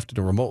undress and left in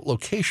a remote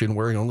location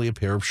wearing only a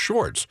pair of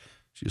shorts.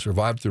 She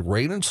survived through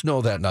rain and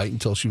snow that night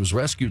until she was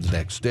rescued the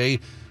next day.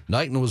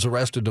 Knighton was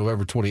arrested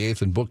November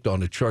 28th and booked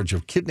on a charge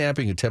of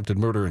kidnapping, attempted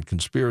murder, and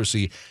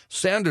conspiracy.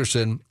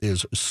 Sanderson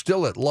is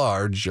still at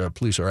large. Redding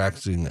police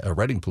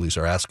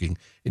are asking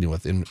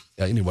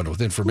anyone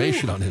with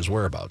information on his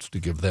whereabouts to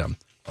give them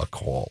a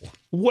call.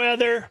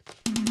 Weather.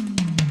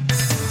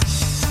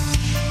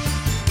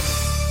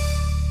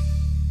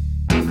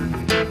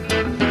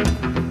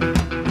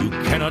 You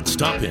cannot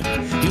stop him.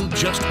 He'll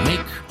just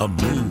make a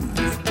move.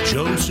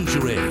 Joe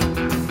Soucheray.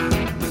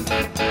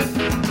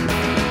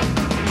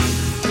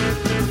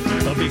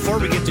 Before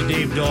we get to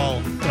Dave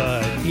Dahl,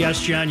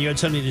 yes, John, you had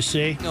something to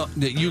say? No,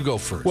 you go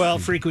first. Well,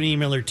 frequent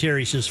emailer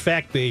Terry says,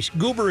 fact-based,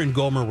 Goober and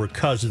Gomer were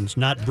cousins,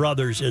 not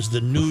brothers, as the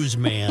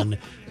newsman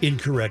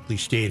incorrectly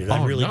stated.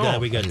 I'm really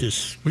glad we got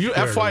this. Were you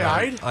squared away.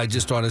 FYI'd? I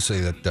just want to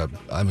say that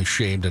I'm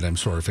ashamed and I'm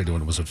sorry if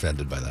anyone was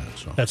offended by that.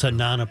 So. That's a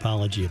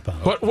non-apology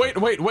apology. But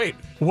wait.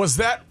 Was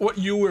that what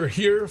you were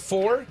here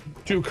for,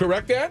 to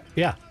correct that?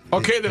 Yeah.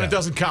 Okay, then it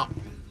doesn't count.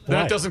 Then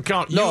Why? it doesn't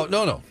count. No.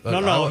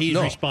 No, he's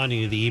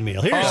responding to the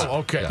email.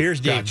 okay. Here's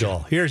Dave Dahl.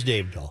 Here's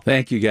Dave Dahl.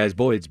 Thank you, guys.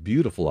 Boy, it's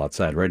beautiful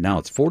outside right now.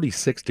 It's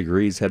 46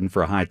 degrees, heading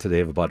for a high today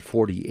of about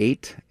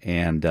 48.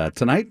 And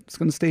tonight, it's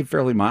going to stay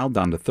fairly mild,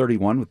 down to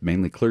 31 with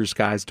mainly clear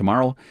skies.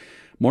 Tomorrow,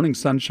 morning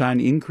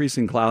sunshine,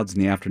 increasing clouds in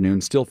the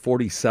afternoon, still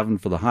 47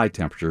 for the high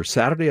temperature.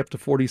 Saturday up to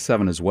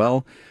 47 as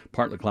well.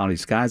 Partly cloudy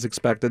skies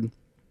expected.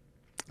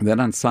 Then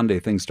on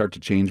Sunday, things start to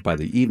change by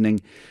the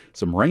evening.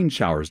 Some rain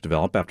showers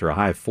develop after a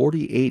high of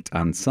 48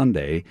 on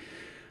Sunday.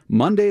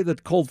 Monday, the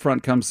cold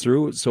front comes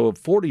through, so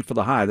 40 for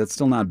the high. That's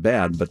still not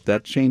bad, but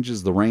that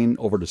changes the rain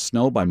over to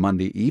snow by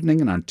Monday evening.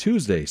 And on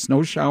Tuesday,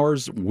 snow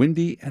showers,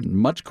 windy, and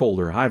much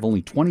colder. High of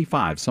only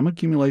 25. Some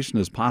accumulation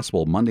is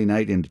possible Monday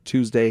night into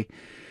Tuesday.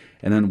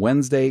 And then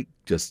Wednesday,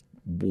 just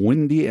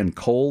windy and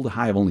cold.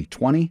 High of only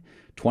 20.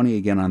 20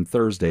 again on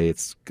Thursday.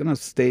 It's going to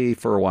stay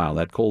for a while.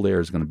 That cold air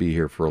is going to be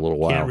here for a little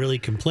while. Can't really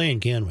complain,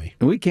 can we?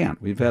 We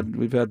can't. We've had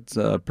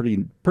a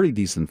pretty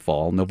decent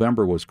fall.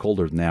 November was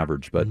colder than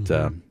average, but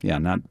yeah,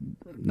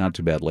 not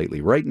too bad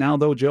lately. Right now,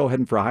 though, Joe,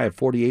 heading for a high of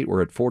 48.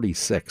 We're at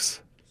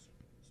 46.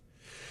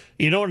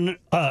 You know,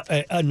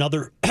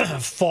 another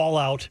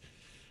fallout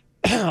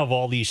of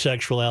all these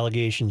sexual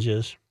allegations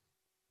is?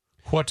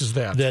 What is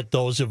that? That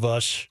those of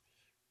us,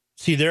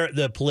 see, they're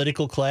the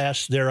political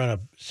class, they're on a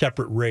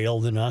separate rail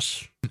than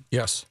us.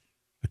 Yes.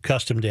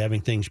 Accustomed to having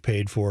things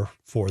paid for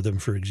them,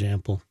 for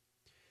example.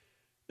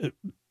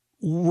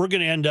 We're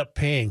going to end up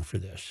paying for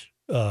this.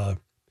 On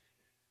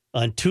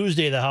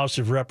Tuesday, the House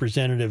of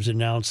Representatives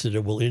announced that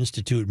it will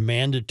institute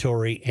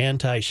mandatory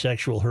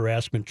anti-sexual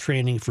harassment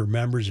training for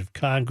members of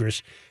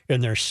Congress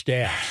and their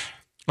staffs.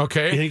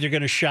 Okay. You think they're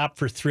going to shop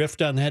for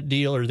thrift on that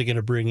deal, or are they going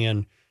to bring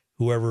in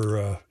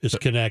whoever is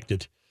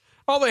connected?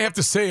 All they have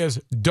to say is,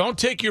 don't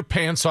take your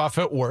pants off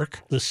at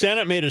work. The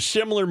Senate made a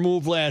similar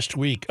move last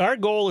week. Our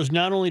goal is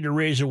not only to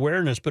raise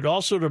awareness, but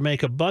also to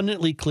make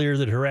abundantly clear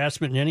that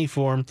harassment in any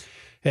form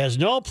has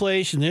no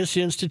place in this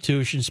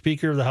institution,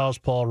 Speaker of the House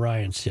Paul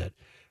Ryan said.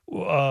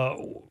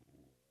 Don't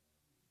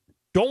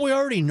we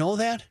already know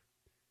that?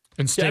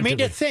 I mean,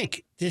 to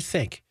think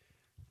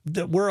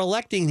that we're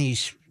electing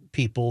these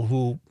people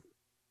who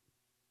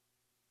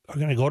are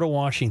going to go to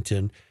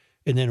Washington,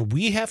 and then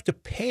we have to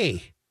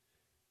pay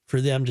for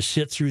them to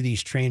sit through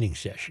these training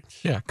sessions.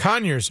 Yeah,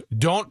 Conyers,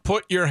 don't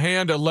put your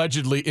hand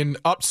allegedly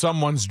up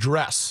someone's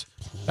dress.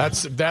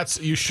 That's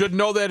you should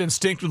know that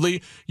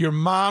instinctively. Your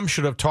mom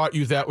should have taught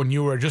you that when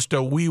you were just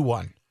a wee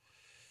one.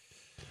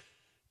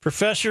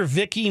 Professor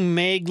Vicki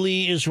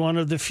Magley is one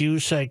of the few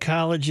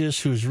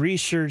psychologists who's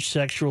researched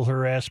sexual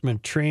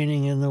harassment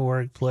training in the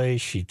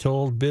workplace. She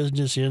told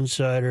Business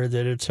Insider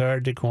that it's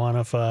hard to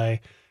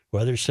quantify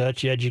whether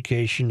such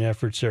education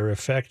efforts are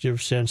effective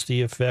since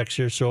the effects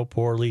are so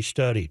poorly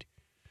studied.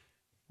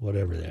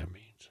 Whatever that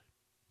means.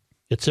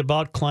 It's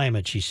about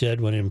climate, she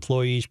said. When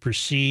employees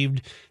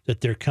perceived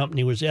that their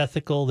company was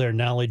ethical, their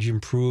knowledge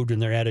improved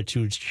and their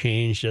attitudes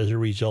changed as a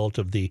result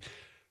of the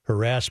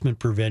harassment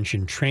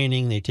prevention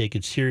training. They take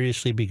it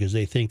seriously because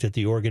they think that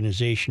the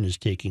organization is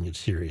taking it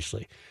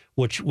seriously,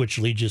 which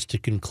leads us to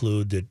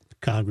conclude that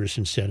Congress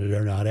and Senate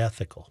are not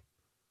ethical.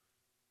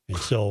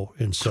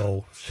 And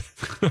so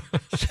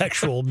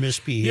sexual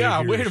misbehavior.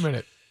 Yeah, wait a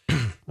minute.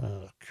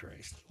 Oh,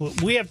 Christ. Well,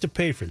 we have to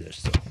pay for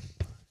this, though.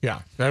 Yeah.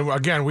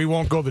 Again, we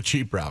won't go the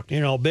cheap route. You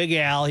know, Big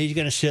Al, he's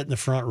going to sit in the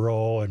front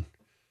row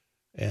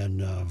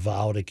and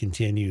vow to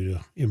continue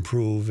to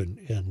improve,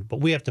 but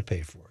we have to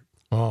pay for it.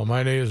 Well,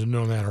 my days of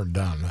doing that are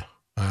done.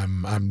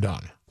 I'm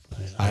done.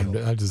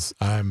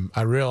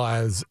 I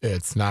realize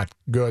it's not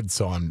good,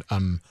 so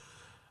I'm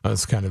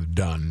just kind of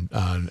done.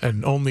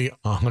 And only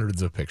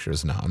hundreds of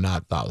pictures now,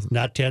 not thousands.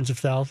 Not tens of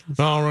thousands?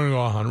 No, we're going to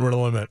go 100. We're the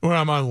limit.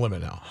 I'm on the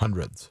limit now.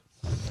 Hundreds.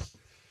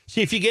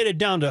 See, if you get it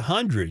down to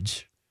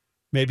hundreds,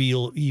 maybe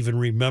you'll even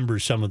remember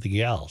some of the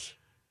gals.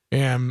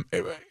 And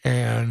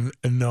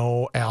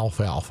no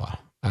alfalfa.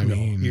 I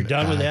mean, you're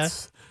done with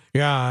that?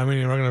 Yeah, I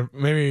mean, we're gonna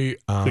maybe.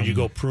 Could you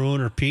go prune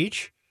or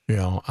peach? You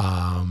know,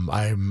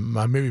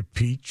 I'm maybe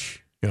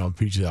peach. You know,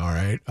 peach is all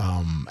right.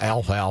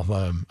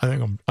 Alfalfa. I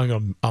think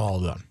I'm all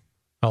done.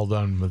 All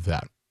done with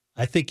that.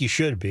 I think you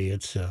should be.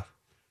 It's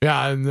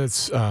yeah, and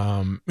it's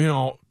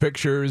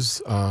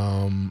pictures.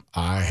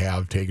 I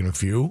have taken a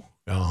few.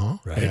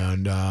 Right.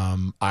 And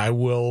I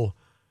will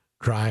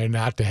try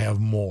not to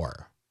have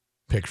more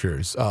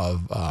pictures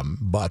of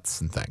butts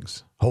and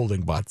things,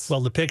 holding butts.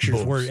 Well, the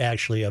pictures weren't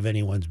actually of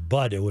anyone's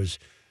butt. It was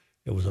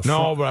a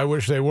no, but I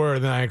wish they were.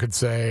 Then I could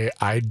say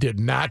I did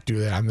not do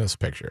that on this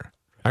picture.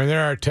 I mean,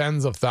 there are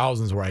tens of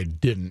thousands where I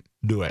didn't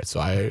do it, so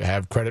I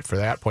have credit for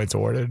that. Points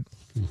awarded.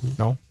 Mm-hmm.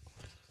 No.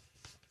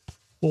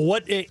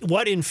 Well,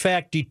 what in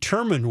fact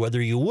determined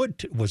whether you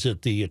would? Was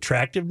it the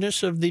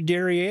attractiveness of the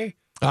derriere?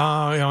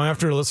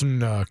 After listening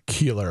to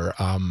Keeler,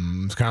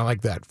 it's kind of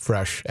like that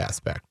fresh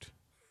aspect.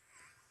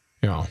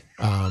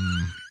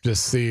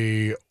 Just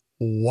see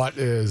what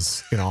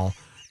is, do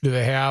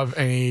they have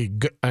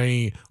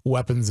any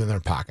weapons in their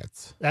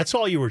pockets? That's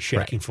all you were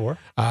checking for.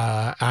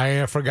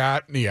 I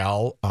forgot to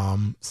yell,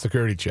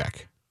 security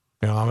check.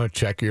 I'm going to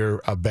check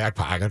your back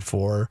pocket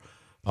for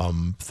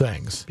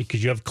things.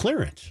 Because you have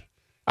clearance.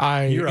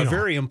 You're a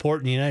very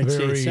important United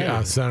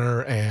States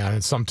senator,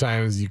 and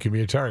sometimes you can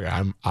be a target.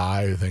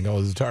 I think I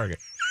was a target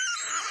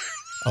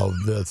of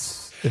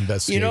this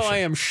investigation. I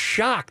am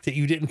shocked that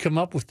you didn't come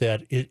up with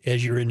that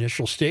as your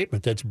initial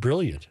statement. That's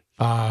brilliant.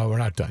 We're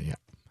not done yet.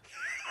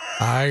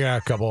 I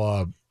got a couple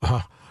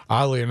of,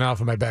 oddly enough,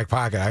 in my back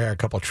pocket, I got a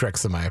couple of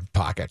tricks in my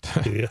pocket.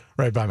 Do you?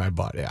 Right by my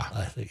butt, yeah.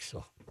 I think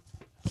so.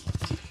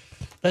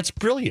 That's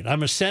brilliant.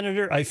 I'm a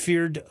senator. I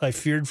feared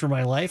for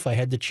my life. I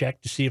had to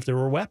check to see if there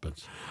were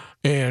weapons.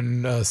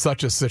 In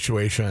such a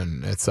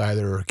situation, it's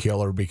either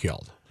kill or be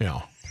killed.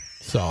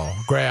 So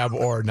grab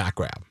or not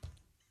grab.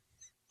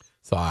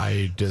 So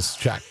I just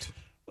checked.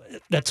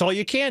 That's all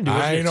you can do.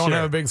 I don't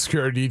have a big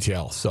security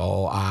detail,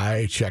 so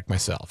I check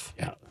myself.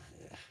 Yeah.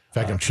 In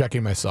fact, I'm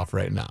checking myself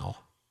right now.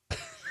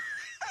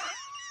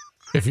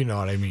 If you know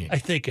what I mean. I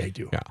think I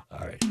do. Yeah.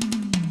 All right.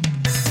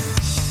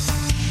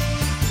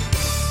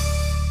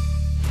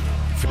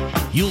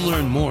 You'll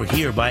learn more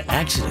here by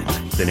accident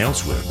than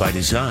elsewhere by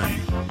design.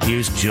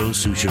 Here's Joe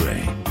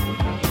Souchere.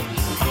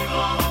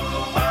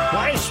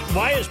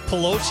 Why is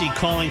Pelosi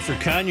calling for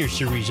Conyers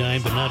to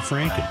resign but not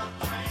Franken?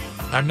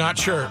 I'm not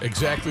sure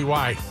exactly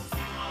why.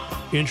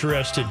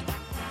 Interested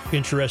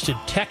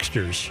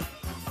texters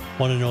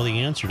want to know the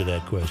answer to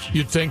that question.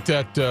 You'd think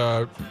that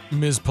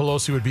Ms.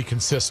 Pelosi would be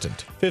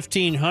consistent.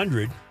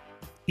 1500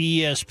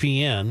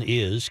 ESPN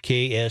is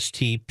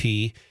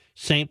KSTP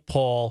St.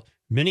 Paul,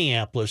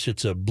 Minneapolis.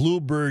 It's a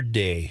Bluebird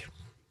Day.